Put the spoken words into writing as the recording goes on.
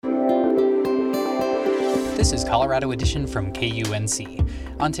This is Colorado Edition from KUNC.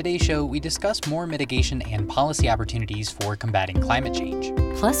 On today's show, we discuss more mitigation and policy opportunities for combating climate change.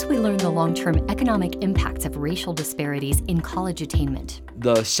 Plus, we learn the long-term economic impacts of racial disparities in college attainment.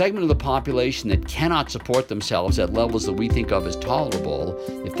 The segment of the population that cannot support themselves at levels that we think of as tolerable,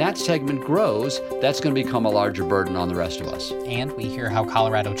 if that segment grows, that's going to become a larger burden on the rest of us. And we hear how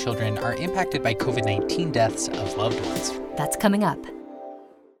Colorado children are impacted by COVID-19 deaths of loved ones. That's coming up.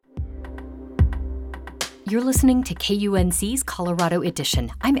 You're listening to KUNC's Colorado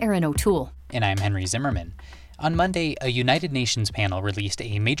Edition. I'm Erin O'Toole. And I'm Henry Zimmerman. On Monday, a United Nations panel released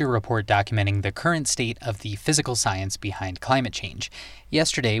a major report documenting the current state of the physical science behind climate change.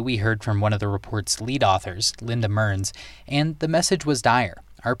 Yesterday, we heard from one of the report's lead authors, Linda Mearns, and the message was dire.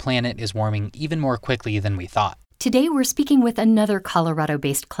 Our planet is warming even more quickly than we thought. Today, we're speaking with another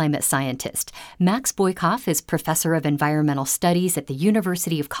Colorado-based climate scientist. Max Boykoff is professor of environmental studies at the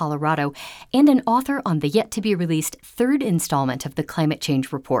University of Colorado and an author on the yet-to-be-released third installment of the Climate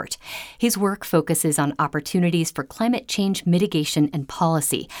Change Report. His work focuses on opportunities for climate change mitigation and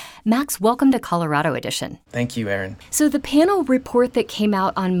policy. Max, welcome to Colorado Edition. Thank you, Erin. So the panel report that came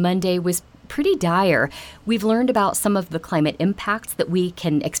out on Monday was pretty dire. We've learned about some of the climate impacts that we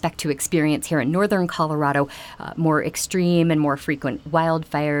can expect to experience here in northern Colorado, more extreme and more frequent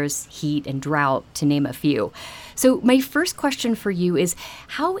wildfires, heat, and drought, to name a few. So my first question for you is,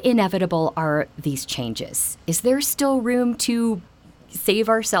 how inevitable are these changes? Is there still room to save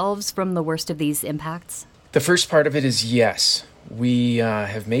ourselves from the worst of these impacts? The first part of it is yes. We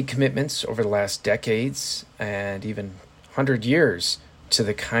have made commitments over the last decades and even 100 years to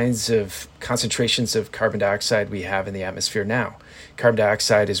the kinds of concentrations of carbon dioxide we have in the atmosphere now. Carbon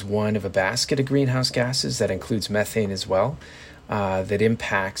dioxide is one of a basket of greenhouse gases that includes methane as well, that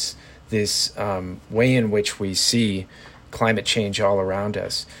impacts this way in which we see climate change all around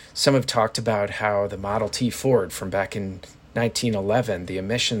us. Some have talked about how the Model T Ford from back in 1911, the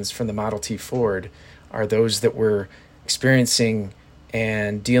emissions from the Model T Ford are those that we're experiencing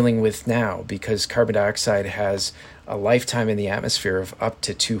and dealing with now, because carbon dioxide has a lifetime in the atmosphere of up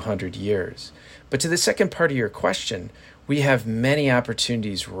to 200 years. But to the second part of your question, we have many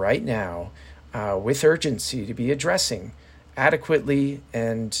opportunities right now with urgency to be addressing adequately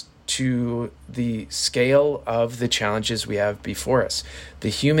and to the scale of the challenges we have before us. The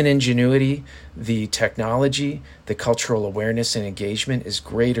human ingenuity, the technology, the cultural awareness and engagement is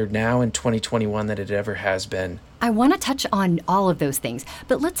greater now in 2021 than it ever has been. I want to touch on all of those things,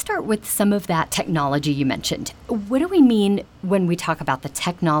 but let's start with some of that technology you mentioned. What do we mean when we talk about the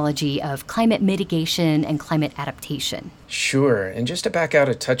technology of climate mitigation and climate adaptation? Sure, and just to back out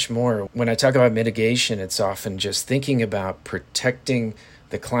a touch more, when I talk about mitigation, it's often just thinking about protecting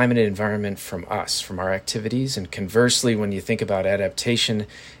the climate environment from us, from our activities. And conversely, when you think about adaptation,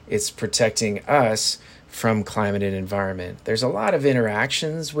 it's protecting us from climate and environment. There's a lot of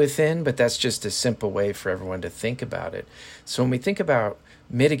interactions within, but that's just a simple way for everyone to think about it. So when we think about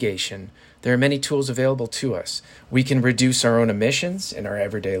mitigation, there are many tools available to us. We can reduce our own emissions in our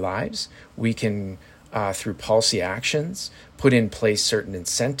everyday lives. We can, through policy actions, put in place certain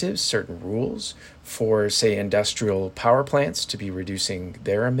incentives, certain rules for, say, industrial power plants to be reducing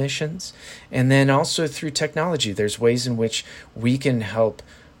their emissions. And then also through technology, there's ways in which we can help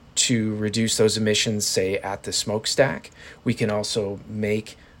to reduce those emissions, say, at the smokestack. We can also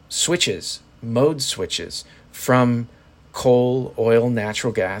make mode switches from coal, oil,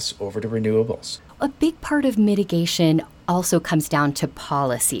 natural gas over to renewables. A big part of mitigation also comes down to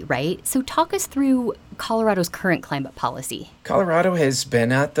policy, right? So talk us through Colorado's current climate policy. Colorado has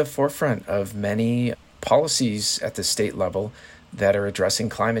been at the forefront of many policies at the state level that are addressing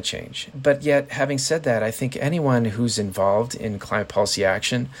climate change. But yet, having said that, I think anyone who's involved in climate policy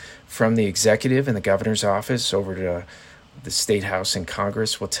action, from the executive and the governor's office over to the state house and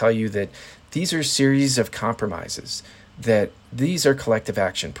Congress, will tell you that these are a series of compromises, that these are collective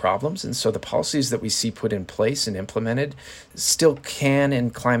action problems. And so the policies that we see put in place and implemented still can, in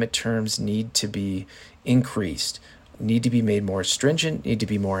climate terms, need to be increased, need to be made more stringent, need to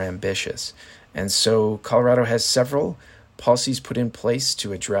be more ambitious. And so Colorado has several policies put in place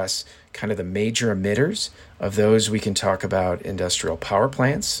to address kind of the major emitters. Of those, we can talk about industrial power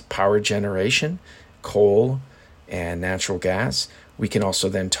plants, power generation, coal, and natural gas. We can also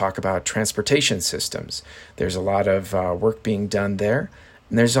then talk about transportation systems. There's a lot of work being done there.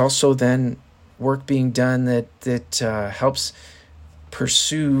 And there's also then work being done that helps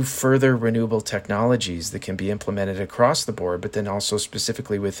pursue further renewable technologies that can be implemented across the board, but then also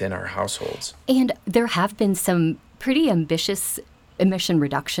specifically within our households. And there have been some pretty ambitious emission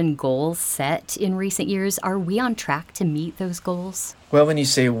reduction goals set in recent years. Are we on track to meet those goals? Well, when you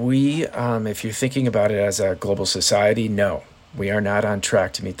say we, if you're thinking about it as a global society, no, we are not on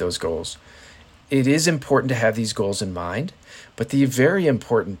track to meet those goals. It is important to have these goals in mind, but the very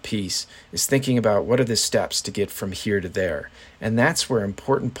important piece is thinking about what are the steps to get from here to there. And that's where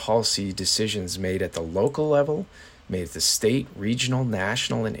important policy decisions made at the local level, made at the state, regional,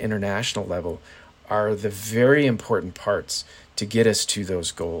 national, and international level are the very important parts to get us to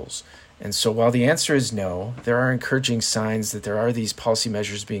those goals. And so while the answer is no, there are encouraging signs that there are these policy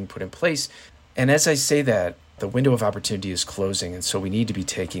measures being put in place. And as I say that, the window of opportunity is closing, and so we need to be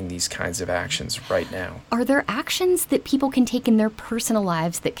taking these kinds of actions right now. Are there actions that people can take in their personal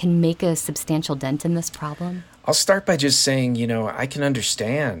lives that can make a substantial dent in this problem? I'll start by just saying, I can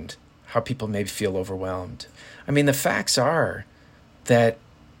understand how people may feel overwhelmed. I mean, the facts are that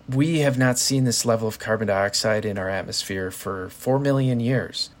we have not seen this level of carbon dioxide in our atmosphere for 4 million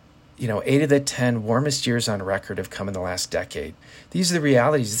years. 8 of the 10 warmest years on record have come in the last decade. These are the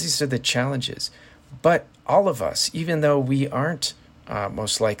realities. These are the challenges. But all of us, even though we aren't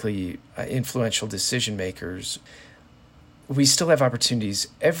most likely influential decision makers, we still have opportunities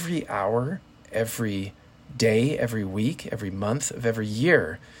every hour, every day, every week, every month of every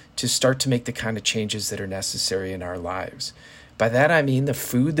year to start to make the kind of changes that are necessary in our lives. By that, I mean the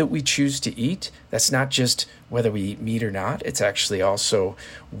food that we choose to eat. That's not just whether we eat meat or not. It's actually also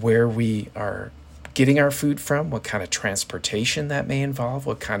where we are getting our food from, what kind of transportation that may involve,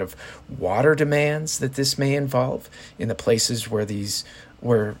 what kind of water demands that this may involve in the places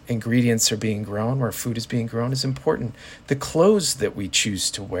where ingredients are being grown, where food is being grown is important. The clothes that we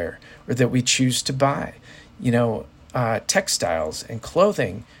choose to wear or that we choose to buy, textiles and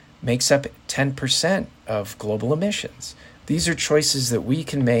clothing makes up 10% of global emissions. These are choices that we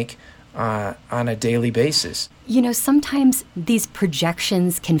can make on a daily basis. Sometimes these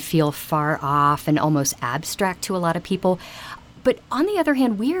projections can feel far off and almost abstract to a lot of people. But on the other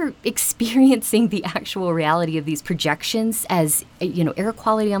hand, we're experiencing the actual reality of these projections as, air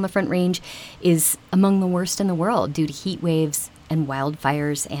quality on the Front Range is among the worst in the world due to heat waves and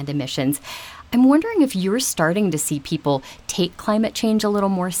wildfires and emissions. I'm wondering if you're starting to see people take climate change a little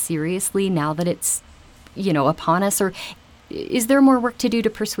more seriously now that it's, upon us, or is there more work to do to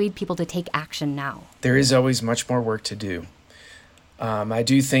persuade people to take action now? There is always much more work to do. I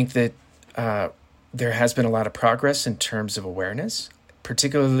do think that there has been a lot of progress in terms of awareness,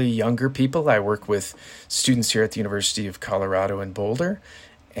 particularly younger people. I work with students here at the University of Colorado in Boulder,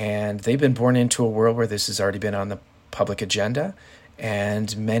 and they've been born into a world where this has already been on the public agenda,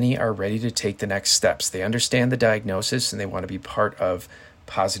 and many are ready to take the next steps. They understand the diagnosis, and they want to be part of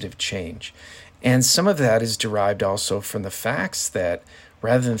positive change. And some of that is derived also from the facts that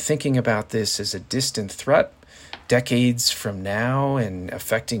rather than thinking about this as a distant threat, decades from now and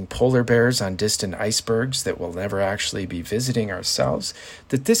affecting polar bears on distant icebergs that we'll never actually be visiting ourselves,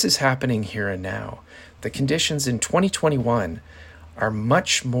 that this is happening here and now. The conditions in 2021 are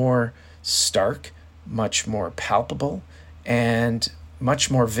much more stark, much more palpable, and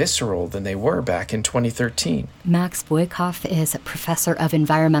much more visceral than they were back in 2013. Max Boykoff is a professor of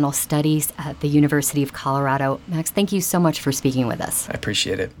environmental studies at the University of Colorado. Max, thank you so much for speaking with us. I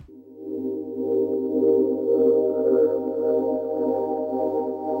appreciate it.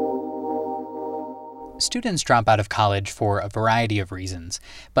 Students drop out of college for a variety of reasons,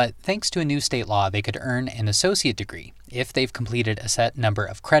 but thanks to a new state law, they could earn an associate degree if they've completed a set number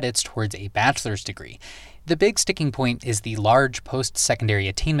of credits towards a bachelor's degree. The big sticking point is the large post-secondary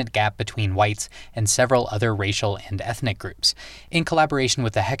attainment gap between whites and several other racial and ethnic groups. In collaboration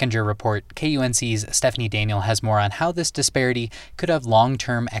with the Hechinger Report, KUNC's Stephanie Daniel has more on how this disparity could have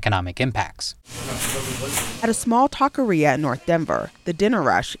long-term economic impacts. At a small taqueria in North Denver, the dinner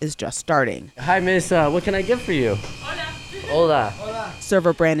rush is just starting. Hi, miss. What can I get for you? Hola.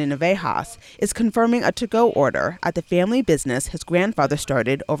 Server Brandon Navejas is confirming a to-go order at the family business his grandfather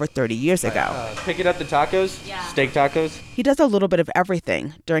started over 30 years ago. Picking up the tacos? Yeah. Steak tacos? He does a little bit of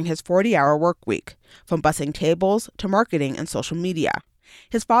everything during his 40-hour work week, from bussing tables to marketing and social media.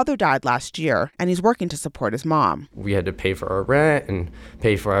 His father died last year, and he's working to support his mom. We had to pay for our rent and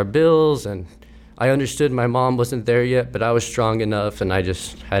pay for our bills, and I understood my mom wasn't there yet, but I was strong enough, and I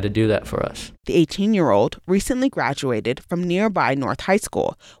just had to do that for us. The 18-year-old recently graduated from nearby North High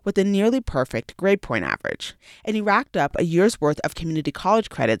School with a nearly perfect grade point average, and he racked up a year's worth of community college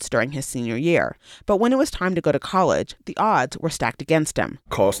credits during his senior year. But when it was time to go to college, the odds were stacked against him.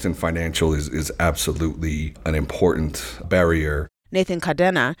 Cost and financial is absolutely an important barrier. Nathan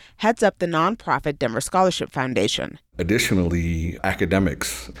Cadena heads up the nonprofit Denver Scholarship Foundation. Additionally,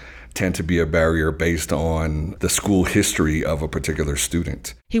 academics. tend to be a barrier based on the school history of a particular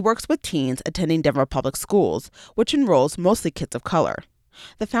student. He works with teens attending Denver public schools, which enrolls mostly kids of color.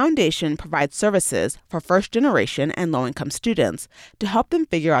 The foundation provides services for first-generation and low-income students to help them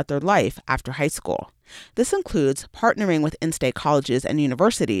figure out their life after high school. This includes partnering with in-state colleges and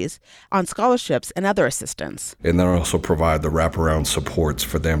universities on scholarships and other assistance. And then also provide the wraparound supports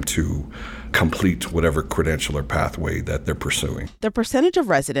for them to complete whatever credential or pathway that they're pursuing. The percentage of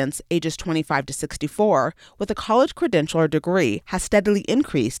residents ages 25 to 64 with a college credential or degree has steadily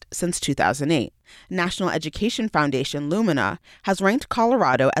increased since 2008. National Education Foundation Lumina has ranked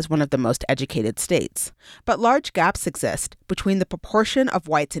Colorado as one of the most educated states. But large gaps exist between the proportion of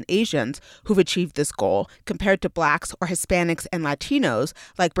whites and Asians who've achieved this goal compared to Blacks or Hispanics and Latinos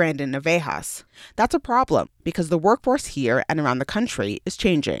like Brandon Navejas. That's a problem because the workforce here and around the country is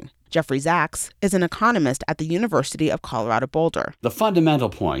changing. Jeffrey Zaks is an economist at the University of Colorado Boulder. The fundamental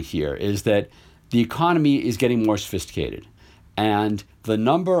point here is that the economy is getting more sophisticated, and the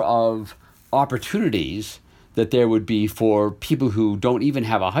number of opportunities that there would be for people who don't even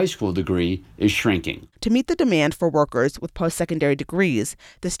have a high school degree is shrinking. To meet the demand for workers with post-secondary degrees,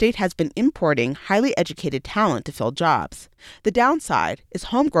 the state has been importing highly educated talent to fill jobs. The downside is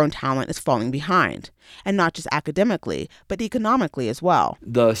homegrown talent is falling behind, and not just academically, but economically as well.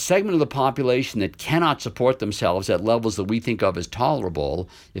 The segment of the population that cannot support themselves at levels that we think of as tolerable,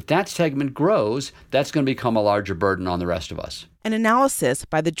 if that segment grows, that's going to become a larger burden on the rest of us. An analysis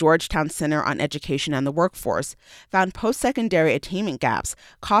by the Georgetown Center on Education and the Workforce found post-secondary attainment gaps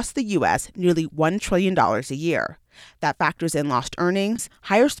cost the U.S. nearly $1 trillion a year. That factors in lost earnings,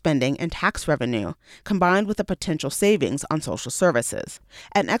 higher spending, and tax revenue, combined with the potential savings on social services.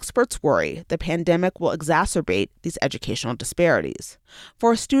 And experts worry the pandemic will exacerbate these educational disparities.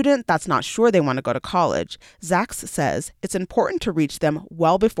 For a student that's not sure they want to go to college, Zaks says it's important to reach them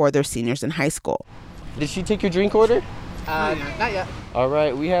well before they're seniors in high school. Did she take your drink order? Not yet. All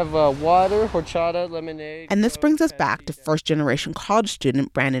right, we have water, horchata, lemonade. And this brings us back to first-generation college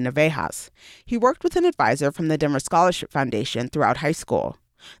student Brandon Navejas. He worked with an advisor from the Denver Scholarship Foundation throughout high school.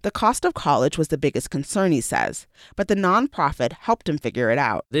 The cost of college was the biggest concern, he says, but the nonprofit helped him figure it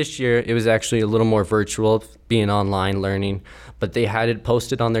out. This year, it was actually a little more virtual, being online learning, but they had it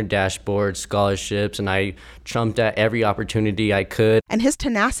posted on their dashboard, scholarships, and I jumped at every opportunity I could. And his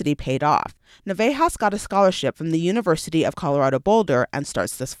tenacity paid off. Navejas got a scholarship from the University of Colorado Boulder and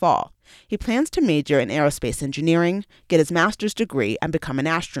starts this fall. He plans to major in aerospace engineering, get his master's degree, and become an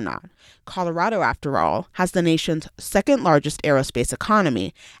astronaut. Colorado, after all, has the nation's second largest aerospace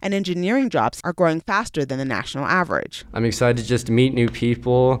economy, and engineering jobs are growing faster than the national average. I'm excited just to meet new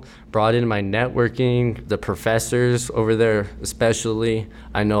people, broaden my networking, the professors over there especially.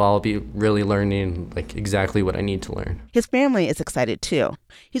 I know I'll be really learning exactly what I need to learn. His family is excited too.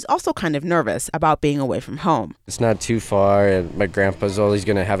 He's also kind of nervous about being away from home. It's not too far, and my grandpa's always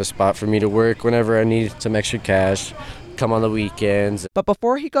going to have a spot for me to work whenever I need some extra cash, come on the weekends. But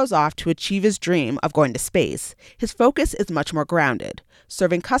before he goes off to achieve his dream of going to space, his focus is much more grounded,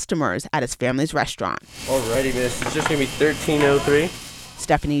 serving customers at his family's restaurant. Alrighty, miss. It's just going to be $13.03.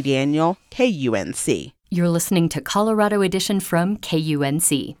 Stephanie Daniel, KUNC. You're listening to Colorado Edition from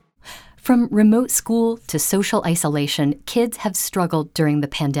KUNC. From remote school to social isolation, kids have struggled during the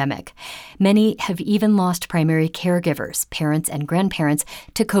pandemic. Many have even lost primary caregivers, parents and grandparents,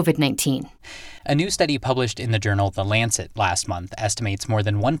 to COVID-19. A new study published in the journal The Lancet last month estimates more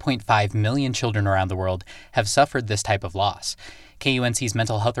than 1.5 million children around the world have suffered this type of loss. KUNC's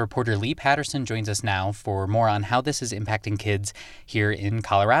mental health reporter Lee Patterson joins us now for more on how this is impacting kids here in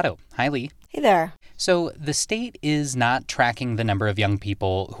Colorado. Hi, Lee. Hey there. So the state is not tracking the number of young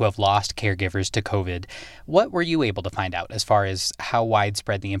people who have lost caregivers to COVID. What were you able to find out as far as how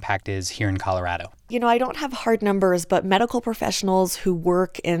widespread the impact is here in Colorado? You know, I don't have hard numbers, but medical professionals who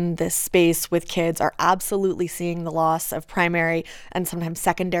work in this space with kids are absolutely seeing the loss of primary and sometimes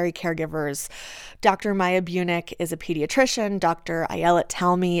secondary caregivers. Dr. Maya Bunick is a pediatrician. Dr. Ayelet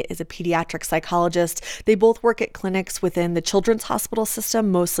Talmi is a pediatric psychologist. They both work at clinics within the children's hospital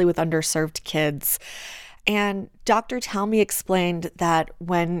system, mostly with underserved kids. And Dr. Talmi explained that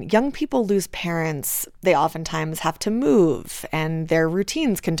when young people lose parents, they oftentimes have to move and their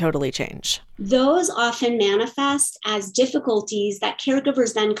routines can totally change. Those often manifest as difficulties that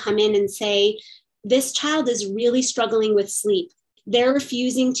caregivers then come in and say, this child is really struggling with sleep. They're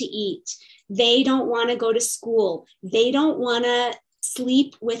refusing to eat. They don't want to go to school. They don't want to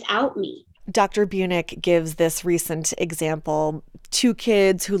sleep without me. Dr. Bunick gives this recent example. 2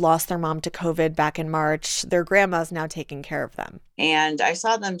 kids who lost their mom to COVID back in March. Their grandma's now taking care of them. And I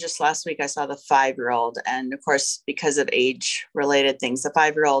saw them just last week. I saw the 5-year-old. And of course, because of age-related things, the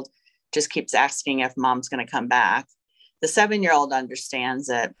 5-year-old just keeps asking if mom's going to come back. The 7-year-old understands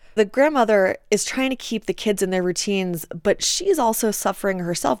it. The grandmother is trying to keep the kids in their routines, but she's also suffering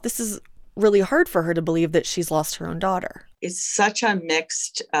herself. This is really hard for her to believe that she's lost her own daughter. It's such a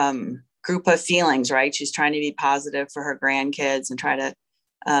mixed group of feelings, right? She's trying to be positive for her grandkids and try to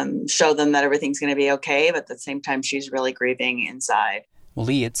show them that everything's going to be okay. But at the same time, she's really grieving inside. Well,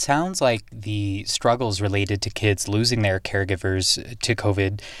 Lee, it sounds like the struggles related to kids losing their caregivers to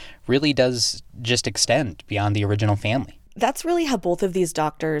COVID really does just extend beyond the original family. That's really how both of these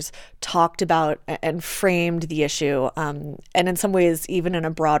doctors talked about and framed the issue, and in some ways, even in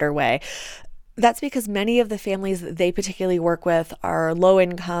a broader way. That's because many of the families that they particularly work with are low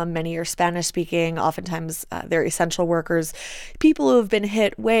income, many are Spanish speaking, oftentimes they're essential workers, people who have been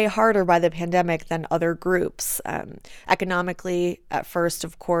hit way harder by the pandemic than other groups. Economically, at first,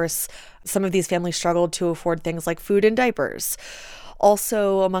 of course, some of these families struggled to afford things like food and diapers.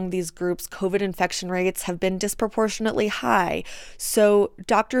 Also, among these groups, COVID infection rates have been disproportionately high. So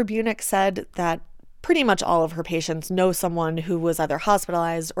Dr. Bunick said that pretty much all of her patients know someone who was either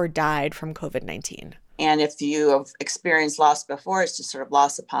hospitalized or died from COVID-19. And if you have experienced loss before, it's just sort of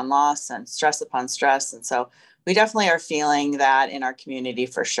loss upon loss and stress upon stress. And so we definitely are feeling that in our community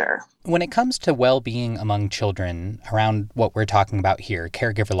for sure. When it comes to well-being among children around what we're talking about here,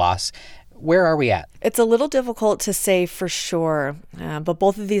 caregiver loss, where are we at? It's a little difficult to say for sure, but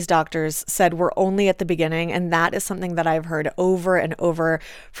both of these doctors said we're only at the beginning, and that is something that I've heard over and over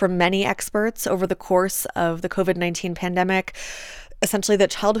from many experts over the course of the COVID-19 pandemic. Essentially,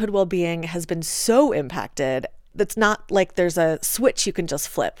 that childhood well-being has been so impacted. It's not like there's a switch you can just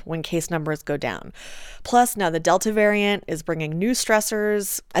flip when case numbers go down. Plus, now the Delta variant is bringing new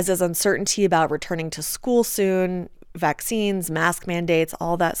stressors, as is uncertainty about returning to school soon, vaccines, mask mandates,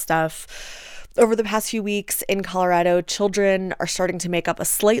 all that stuff. Over the past few weeks in Colorado, children are starting to make up a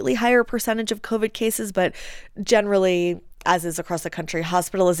slightly higher percentage of COVID cases, but generally, as is across the country,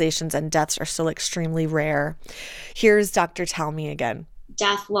 hospitalizations and deaths are still extremely rare. Here's Dr. Talmy again.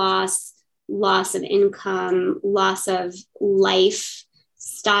 Death loss, loss of income, loss of life,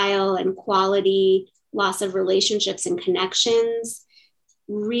 style and quality, loss of relationships and connections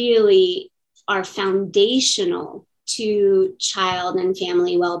really are foundational to child and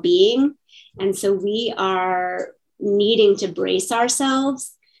family well-being. And so we are needing to brace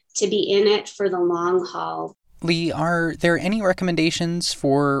ourselves to be in it for the long haul. Lee, are there any recommendations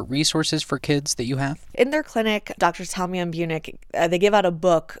for resources for kids that you have? In their clinic, Dr. Talmy and Bunick, they give out a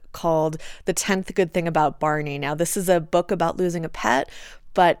book called The 10th Good Thing About Barney. Now, this is a book about losing a pet,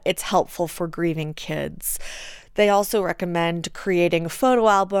 but it's helpful for grieving kids. They also recommend creating photo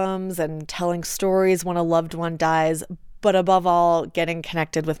albums and telling stories when a loved one dies, but above all, getting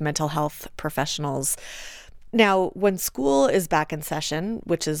connected with mental health professionals. Now, when school is back in session,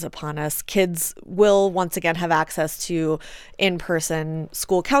 which is upon us, kids will once again have access to in-person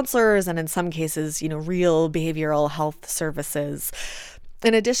school counselors and in some cases, real behavioral health services.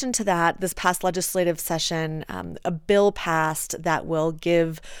 In addition to that, this past legislative session, a bill passed that will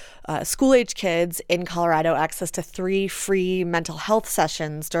give school-age kids in Colorado access to 3 free mental health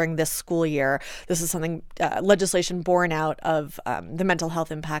sessions during this school year. This is something, legislation born out of the mental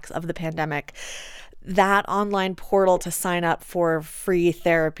health impacts of the pandemic. That online portal to sign up for free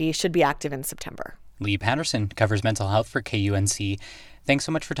therapy should be active in September. Lee Patterson covers mental health for KUNC. Thanks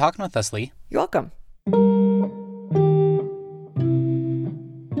so much for talking with us, Lee. You're welcome.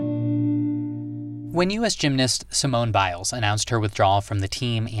 When U.S. gymnast Simone Biles announced her withdrawal from the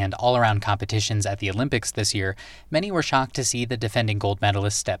team and all-around competitions at the Olympics this year, many were shocked to see the defending gold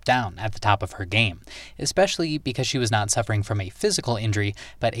medalist step down at the top of her game, especially because she was not suffering from a physical injury,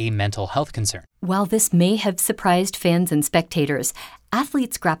 but a mental health concern. While this may have surprised fans and spectators,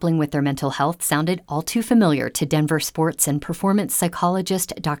 athletes grappling with their mental health sounded all too familiar to Denver sports and performance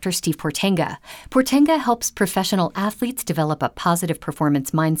psychologist Dr. Steve Portenga. Portenga helps professional athletes develop a positive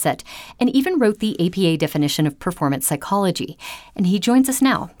performance mindset and even wrote the APA definition of performance psychology. And he joins us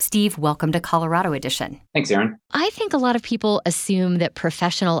now. Steve, welcome to Colorado Edition. Thanks, Aaron. I think a lot of people assume that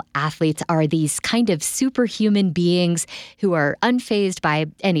professional athletes are these kind of superhuman beings who are unfazed by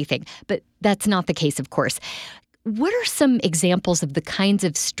anything, but that's not the case, of course. What are some examples of the kinds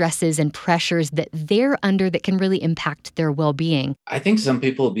of stresses and pressures that they're under that can really impact their well-being? I think some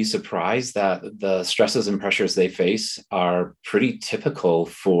people will be surprised that the stresses and pressures they face are pretty typical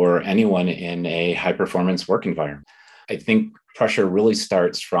for anyone in a high-performance work environment. I think pressure really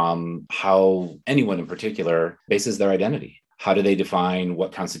starts from how anyone in particular bases their identity. How do they define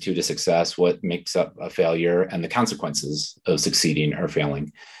what constitutes a success, what makes up a failure, and the consequences of succeeding or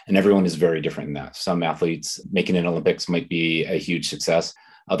failing? And everyone is very different in that. Some athletes making an Olympics might be a huge success.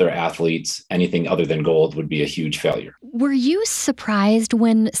 other athletes, anything other than gold would be a huge failure. Were you surprised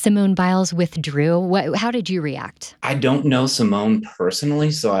when Simone Biles withdrew? How did you react? I don't know Simone personally,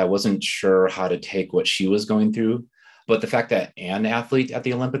 so I wasn't sure how to take what she was going through. But the fact that an athlete at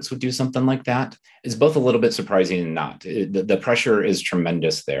the Olympics would do something like that is both a little bit surprising and not. The pressure is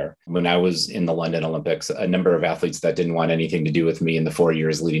tremendous there. When I was in the London Olympics, a number of athletes that didn't want anything to do with me in the 4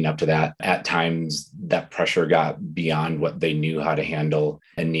 years leading up to that, at times that pressure got beyond what they knew how to handle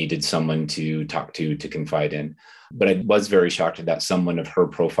and needed someone to talk to confide in. But I was very shocked that someone of her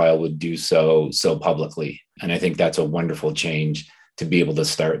profile would do so publicly. And I think that's a wonderful change to be able to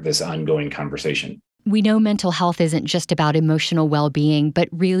start this ongoing conversation. We know mental health isn't just about emotional well-being, but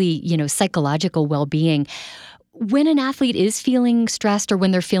really, psychological well-being. When an athlete is feeling stressed or when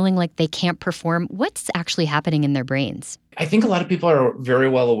they're feeling like they can't perform, what's actually happening in their brains? I think a lot of people are very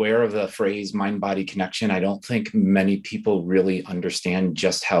well aware of the phrase mind-body connection. I don't think many people really understand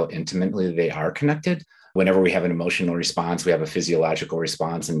just how intimately they are connected. Whenever we have an emotional response, we have a physiological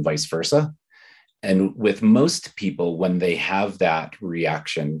response and vice versa. And with most people, when they have that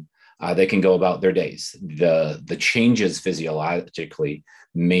reaction, they can go about their days. The changes physiologically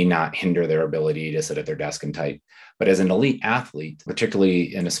may not hinder their ability to sit at their desk and type. But as an elite athlete,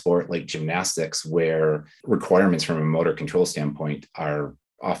 particularly in a sport like gymnastics, where requirements from a motor control standpoint are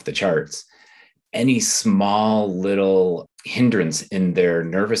off the charts, any small little hindrance in their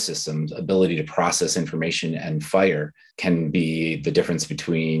nervous system's ability to process information and fire can be the difference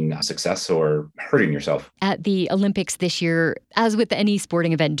between success or hurting yourself. At the Olympics this year, as with any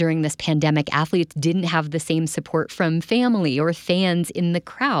sporting event during this pandemic, athletes didn't have the same support from family or fans in the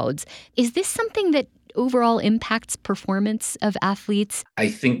crowds. Is this something that overall impacts performance of athletes? I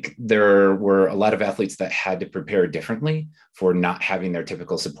think there were a lot of athletes that had to prepare differently for not having their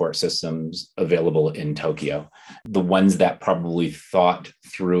typical support systems available in Tokyo. The ones that probably thought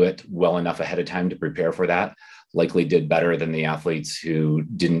through it well enough ahead of time to prepare for that likely did better than the athletes who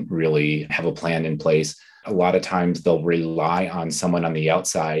didn't really have a plan in place. A lot of times they'll rely on someone on the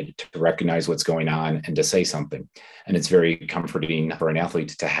outside to recognize what's going on and to say something. And it's very comforting for an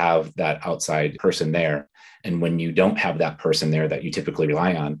athlete to have that outside person there. And when you don't have that person there that you typically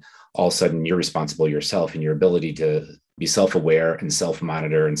rely on, all of a sudden you're responsible yourself, and your ability to be self-aware and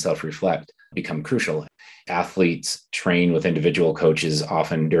self-monitor and self-reflect become crucial. Athletes train with individual coaches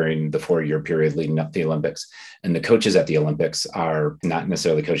often during the 4-year period leading up to the Olympics. And the coaches at the Olympics are not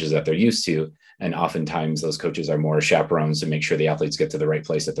necessarily coaches that they're used to. And oftentimes those coaches are more chaperones to make sure the athletes get to the right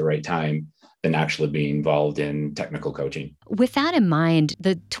place at the right time than actually being involved in technical coaching. With that in mind,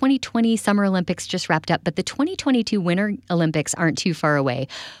 the 2020 Summer Olympics just wrapped up, but the 2022 Winter Olympics aren't too far away.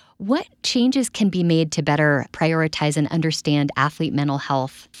 What changes can be made to better prioritize and understand athlete mental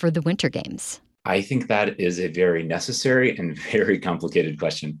health for the Winter Games? I think that is a very necessary and very complicated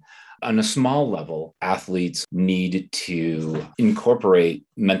question. On a small level, athletes need to incorporate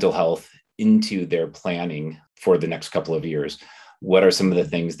mental health into their planning for the next couple of years. What are some of the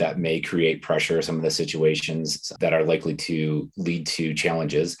things that may create pressure, some of the situations that are likely to lead to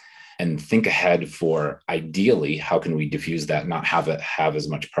challenges? And think ahead for, ideally, how can we diffuse that, not have it have as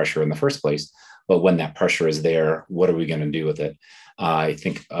much pressure in the first place? But when that pressure is there, what are we going to do with it? I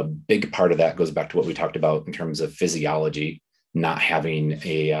think a big part of that goes back to what we talked about in terms of physiology, not having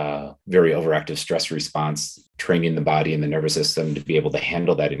a very overactive stress response, training the body and the nervous system to be able to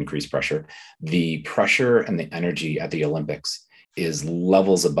handle that increased pressure. The pressure and the energy at the Olympics is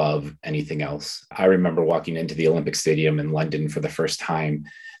levels above anything else. I remember walking into the Olympic Stadium in London for the first time,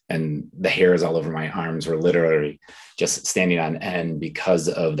 and the hairs all over my arms were literally just standing on end because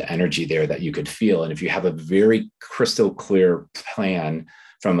of the energy there that you could feel. And if you have a very crystal clear plan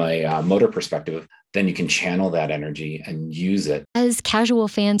from a motor perspective, then you can channel that energy and use it. As casual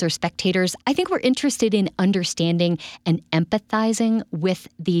fans or spectators, I think we're interested in understanding and empathizing with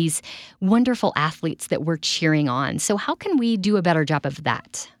these wonderful athletes that we're cheering on. So how can we do a better job of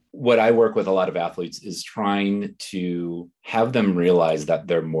that? What I work with a lot of athletes is trying to have them realize that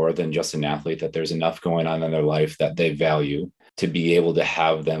they're more than just an athlete, that there's enough going on in their life that they value to be able to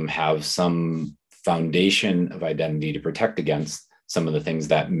have them have some foundation of identity to protect against some of the things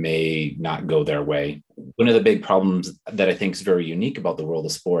that may not go their way. One of the big problems that I think is very unique about the world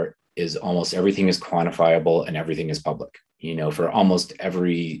of sport is almost everything is quantifiable and everything is public. You know, for almost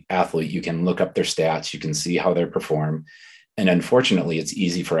every athlete, you can look up their stats, you can see how they perform. And unfortunately, it's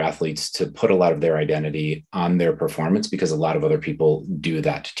easy for athletes to put a lot of their identity on their performance because a lot of other people do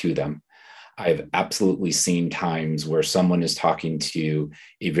that to them. I've absolutely seen times where someone is talking to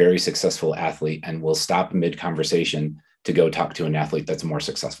a very successful athlete and will stop mid-conversation to go talk to an athlete that's more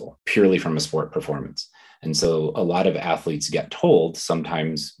successful, purely from a sport performance. And so a lot of athletes get told,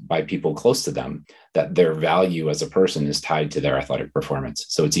 sometimes by people close to them, that their value as a person is tied to their athletic performance.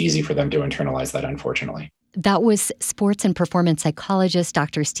 So it's easy for them to internalize that, unfortunately. That was sports and performance psychologist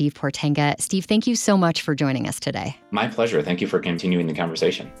Dr. Steve Portenga. Steve, thank you so much for joining us today. My pleasure. Thank you for continuing the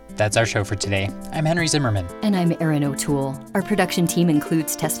conversation. That's our show for today. I'm Henry Zimmerman. And I'm Erin O'Toole. Our production team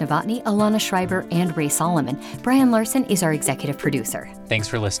includes Tess Novotny, Alana Schreiber, and Ray Solomon. Brian Larson is our executive producer. Thanks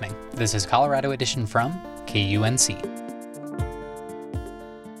for listening. This is Colorado Edition from KUNC.